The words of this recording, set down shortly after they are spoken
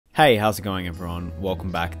Hey, how's it going everyone?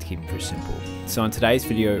 Welcome back to Keeping Fish Simple. So in today's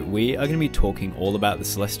video, we are going to be talking all about the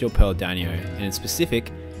celestial pearl Danio, and in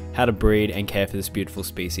specific, how to breed and care for this beautiful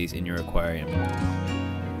species in your aquarium.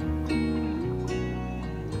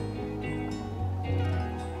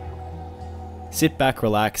 Sit back,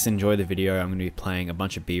 relax, enjoy the video. I'm going to be playing a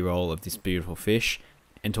bunch of B-roll of this beautiful fish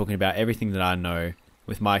and talking about everything that I know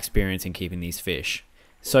with my experience in keeping these fish.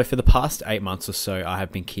 So for the past 8 months or so, I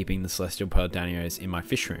have been keeping the celestial pearl Danios in my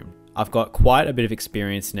fish room. I've got quite a bit of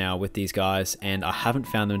experience now with these guys, and I haven't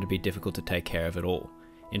found them to be difficult to take care of at all.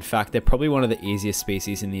 In fact, they're probably one of the easiest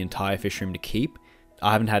species in the entire fish room to keep.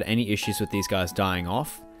 I haven't had any issues with these guys dying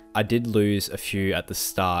off. I did lose a few at the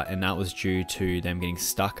start, and that was due to them getting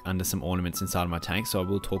stuck under some ornaments inside of my tank, so I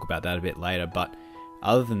will talk about that a bit later. But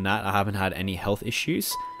other than that, I haven't had any health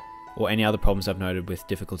issues or any other problems I've noted with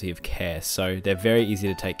difficulty of care, so they're very easy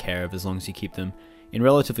to take care of as long as you keep them in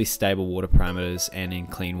relatively stable water parameters and in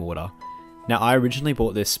clean water. Now, I originally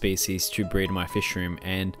bought this species to breed in my fish room,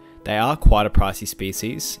 and they are quite a pricey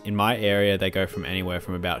species. In my area, they go from anywhere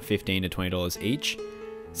from about $15 to $20 each.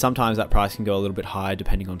 Sometimes that price can go a little bit higher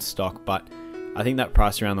depending on stock, but I think that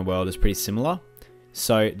price around the world is pretty similar.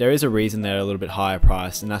 So there is a reason they're a little bit higher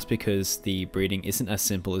priced, and that's because the breeding isn't as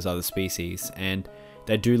simple as other species, and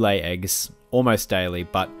they do lay eggs almost daily,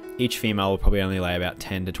 but each female will probably only lay about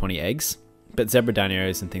 10 to 20 eggs. But zebra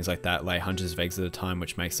danios and things like that lay hundreds of eggs at a time,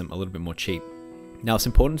 which makes them a little bit more cheap. Now, it's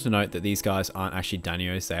important to note that these guys aren't actually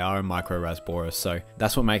danios, they are a micro-rasbora, so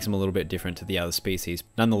that's what makes them a little bit different to the other species.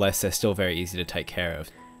 Nonetheless, they're still very easy to take care of.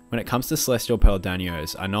 When it comes to celestial pearl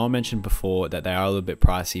danios, I know I mentioned before that they are a little bit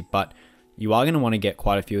pricey, but you are going to want to get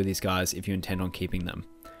quite a few of these guys if you intend on keeping them.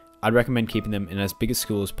 I'd recommend keeping them in as big a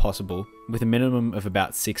school as possible, with a minimum of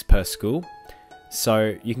about 6 per school.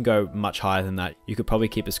 So you can go much higher than that. You could probably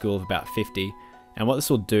keep a school of about 50, and what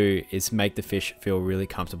this will do is make the fish feel really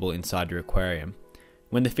comfortable inside your aquarium.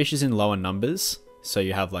 When the fish is in lower numbers, so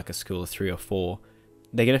you have like a school of 3 or 4,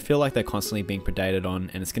 they're going to feel like they're constantly being predated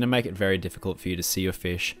on, and it's going to make it very difficult for you to see your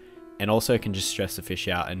fish, and also can just stress the fish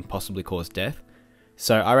out and possibly cause death.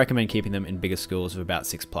 So I recommend keeping them in bigger schools of about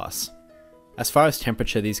 6 plus. As far as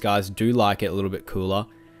temperature, these guys do like it a little bit cooler.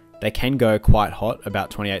 They can go quite hot,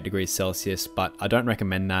 about 28 degrees Celsius, but I don't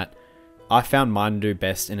recommend that. I found mine do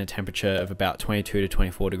best in a temperature of about 22 to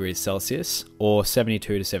 24 degrees Celsius or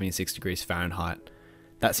 72 to 76 degrees Fahrenheit.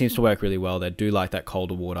 That seems to work really well. They do like that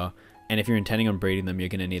colder water, and if you're intending on breeding them, you're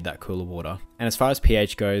going to need that cooler water. And as far as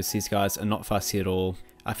pH goes, these guys are not fussy at all.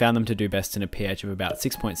 I found them to do best in a pH of about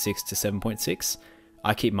 6.6 to 7.6.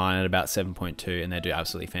 I keep mine at about 7.2, and they do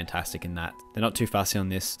absolutely fantastic in that. They're not too fussy on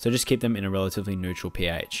this, so just keep them in a relatively neutral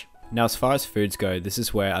pH. Now, as far as foods go, this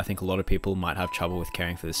is where I think a lot of people might have trouble with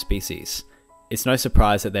caring for this species. It's no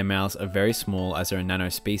surprise that their mouths are very small as they're a nano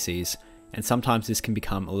species, and sometimes this can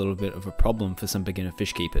become a little bit of a problem for some beginner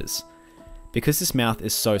fish keepers. Because this mouth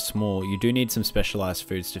is so small, you do need some specialized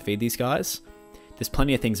foods to feed these guys. There's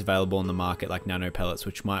plenty of things available on the market like nano pellets,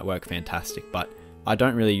 which might work fantastic, but I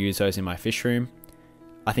don't really use those in my fish room.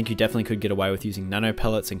 I think you definitely could get away with using nano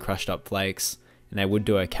pellets and crushed up flakes, and they would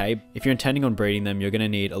do okay. If you're intending on breeding them, you're going to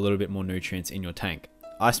need a little bit more nutrients in your tank.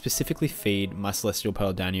 I specifically feed my celestial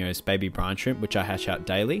pearl danios baby brine shrimp, which I hatch out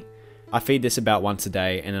daily. I feed this about once a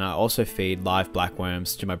day, and then I also feed live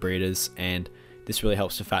blackworms to my breeders, and this really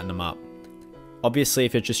helps to fatten them up. Obviously,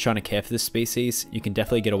 if you're just trying to care for this species, you can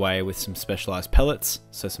definitely get away with some specialized pellets,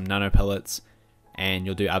 so some nano pellets, and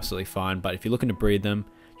you'll do absolutely fine. But if you're looking to breed them,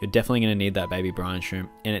 you're definitely going to need that baby brine shrimp,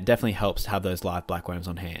 and it definitely helps to have those live blackworms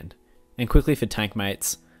on hand. And quickly for tank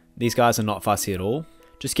mates, these guys are not fussy at all.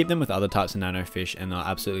 Just keep them with other types of nano fish and they'll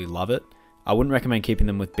absolutely love it. I wouldn't recommend keeping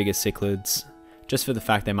them with bigger cichlids, just for the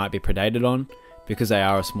fact they might be predated on, because they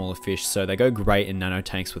are a smaller fish, so they go great in nano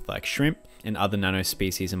tanks with like shrimp and other nano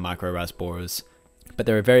species and micro-rasboras. But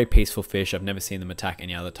they're a very peaceful fish. I've never seen them attack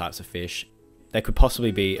any other types of fish. They could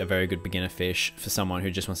possibly be a very good beginner fish for someone who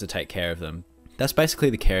just wants to take care of them. That's basically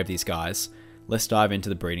the care of these guys. Let's dive into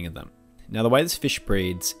the breeding of them. Now, the way this fish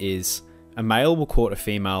breeds is a male will court a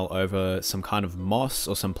female over some kind of moss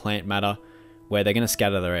or some plant matter where they're going to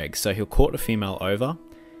scatter their eggs. So he'll court a female over,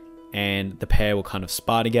 and the pair will kind of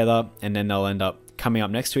spar together, and then they'll end up coming up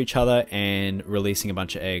next to each other and releasing a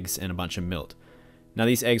bunch of eggs and a bunch of milt. Now,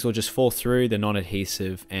 these eggs will just fall through, they're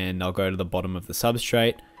non-adhesive, and they'll go to the bottom of the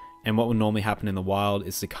substrate. And what will normally happen in the wild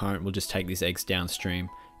is the current will just take these eggs downstream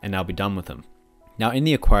and they'll be done with them. Now, in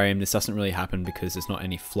the aquarium, this doesn't really happen because there's not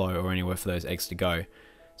any flow or anywhere for those eggs to go.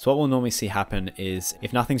 So what we'll normally see happen is,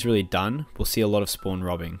 if nothing's really done, we'll see a lot of spawn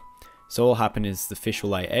robbing. So what will happen is the fish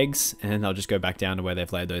will lay eggs, and then they'll just go back down to where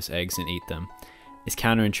they've laid those eggs and eat them. It's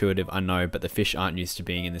counterintuitive, I know, but the fish aren't used to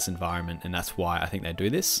being in this environment, and that's why I think they do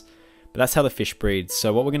this. But that's how the fish breeds.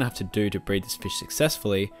 So what we're gonna have to do to breed this fish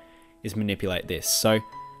successfully is manipulate this. So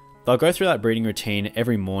they'll go through that breeding routine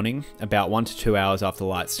every morning, about 1 to 2 hours after the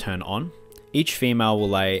lights turn on. Each female will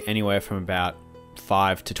lay anywhere from about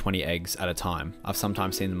 5 to 20 eggs at a time. I've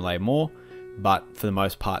sometimes seen them lay more, but for the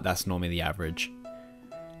most part, that's normally the average.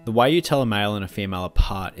 The way you tell a male and a female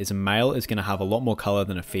apart is a male is gonna have a lot more color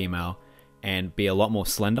than a female and be a lot more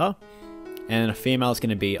slender, and a female is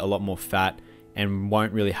gonna be a lot more fat and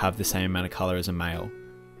won't really have the same amount of color as a male.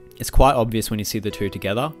 It's quite obvious when you see the two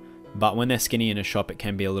together, but when they're skinny in a shop, it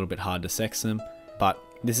can be a little bit hard to sex them, but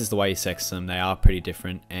this is the way you sex them. They are pretty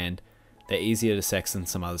different, and they're easier to sex than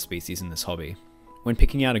some other species in this hobby. When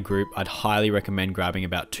picking out a group, I'd highly recommend grabbing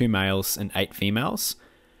about 2 males and 8 females.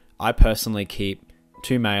 I personally keep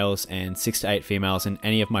 2 males and 6 to 8 females in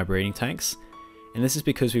any of my breeding tanks, and this is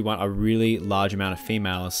because we want a really large amount of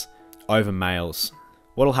females over males.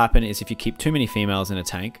 What'll happen is if you keep too many females in a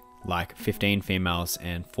tank, like 15 females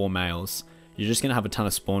and 4 males, you're just going to have a ton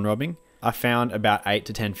of spawn robbing. I found about 8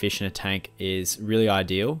 to 10 fish in a tank is really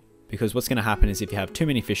ideal, because what's going to happen is if you have too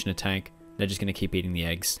many fish in a tank, they're just going to keep eating the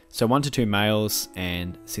eggs. So 1 to 2 males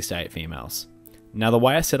and 6 to 8 females. Now the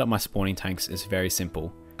way I set up my spawning tanks is very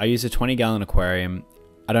simple. I use a 20-gallon aquarium.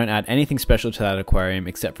 I don't add anything special to that aquarium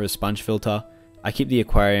except for a sponge filter. I keep the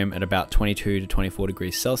aquarium at about 22 to 24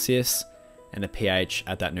 degrees Celsius and the pH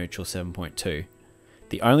at that neutral 7.2.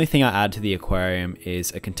 The only thing I add to the aquarium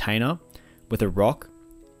is a container with a rock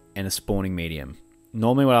and a spawning medium.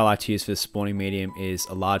 Normally what I like to use for the spawning medium is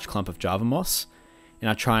a large clump of Java moss, and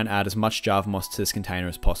I try and add as much Java moss to this container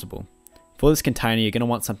as possible. For this container, you're going to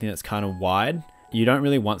want something that's kind of wide. You don't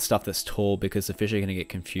really want stuff that's tall because the fish are going to get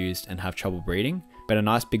confused and have trouble breeding, but a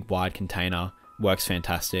nice big wide container works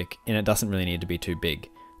fantastic, and it doesn't really need to be too big.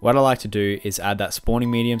 What I like to do is add that spawning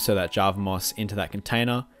medium, so that Java moss, into that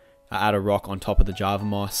container. I add a rock on top of the Java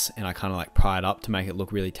moss, and I kind of like pry it up to make it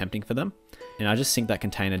look really tempting for them. And I just sink that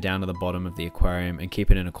container down to the bottom of the aquarium and keep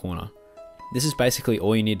it in a corner. This is basically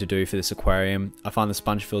all you need to do for this aquarium. I find the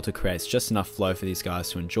sponge filter creates just enough flow for these guys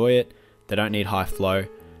to enjoy it. They don't need high flow.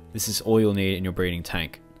 This is all you'll need in your breeding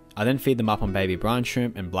tank. I then feed them up on baby brine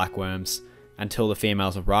shrimp and blackworms until the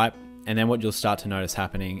females are ripe, and then what you'll start to notice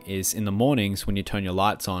happening is in the mornings when you turn your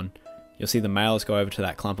lights on, you'll see the males go over to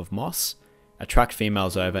that clump of moss, attract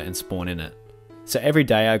females over and spawn in it. So every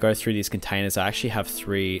day I go through these containers. I actually have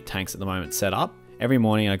 3 tanks at the moment set up. Every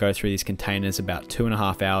morning I go through these containers about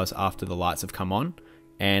 2.5 hours after the lights have come on,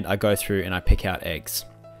 and I go through and I pick out eggs.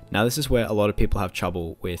 Now this is where a lot of people have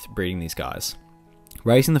trouble with breeding these guys.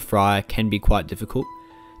 Raising the fry can be quite difficult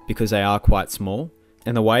because they are quite small,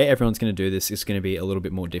 and the way everyone's going to do this is going to be a little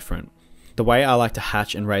bit more different. The way I like to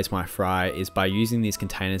hatch and raise my fry is by using these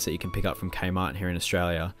containers that you can pick up from Kmart here in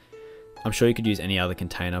Australia. I'm sure you could use any other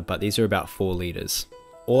container, but these are about 4 litres.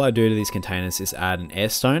 All I do to these containers is add an air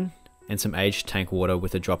stone and some aged tank water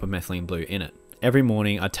with a drop of methylene blue in it. Every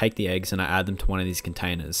morning I take the eggs and I add them to one of these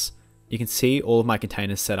containers. You can see all of my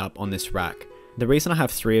containers set up on this rack. The reason I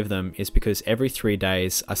have 3 of them is because every 3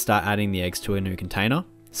 days I start adding the eggs to a new container.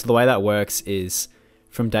 So the way that works is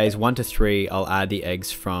from days 1 to 3 I'll add the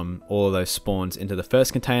eggs from all of those spawns into the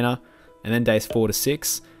first container, and then days 4 to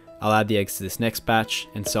 6 I'll add the eggs to this next batch,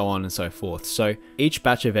 and so on and so forth. So each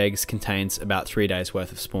batch of eggs contains about 3 days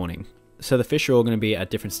worth of spawning. So the fish are all going to be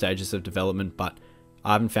at different stages of development, but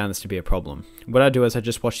I haven't found this to be a problem. What I do is I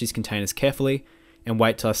just watch these containers carefully and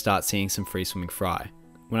wait till I start seeing some free swimming fry.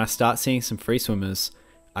 When I start seeing some free swimmers,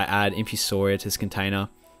 I add Infusoria to this container,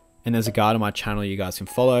 and there's a guide on my channel you guys can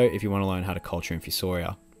follow if you want to learn how to culture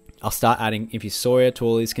Infusoria. I'll start adding Infusoria to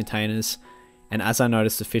all these containers, and as I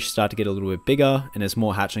notice the fish start to get a little bit bigger and there's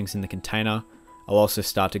more hatchlings in the container, I'll also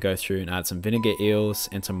start to go through and add some vinegar eels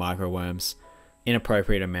and some microworms in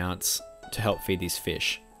appropriate amounts to help feed these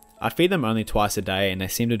fish. I feed them only twice a day and they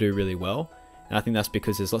seem to do really well, and I think that's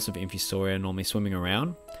because there's lots of Infusoria normally swimming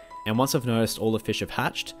around. And once I've noticed all the fish have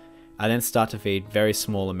hatched, I then start to feed very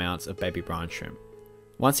small amounts of baby brine shrimp.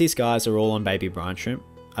 Once these guys are all on baby brine shrimp,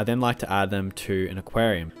 I then like to add them to an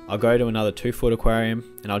aquarium. I'll go to another 2-foot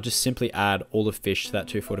aquarium and I'll just simply add all the fish to that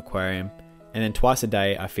 2-foot aquarium, and then twice a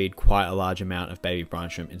day I feed quite a large amount of baby brine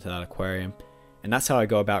shrimp into that aquarium, and that's how I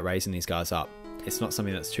go about raising these guys up. It's not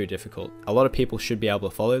something that's too difficult. A lot of people should be able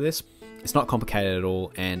to follow this. It's not complicated at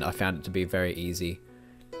all, and I found it to be very easy.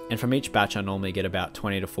 And from each batch I normally get about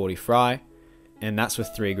 20 to 40 fry, and that's with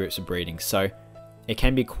 3 groups of breeding. So it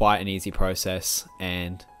can be quite an easy process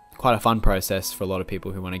and quite a fun process for a lot of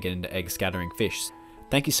people who want to get into egg scattering fish.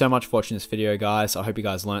 Thank you so much for watching this video, guys. I hope you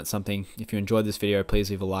guys learned something. If you enjoyed this video, please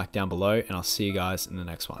leave a like down below, and I'll see you guys in the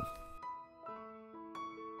next one.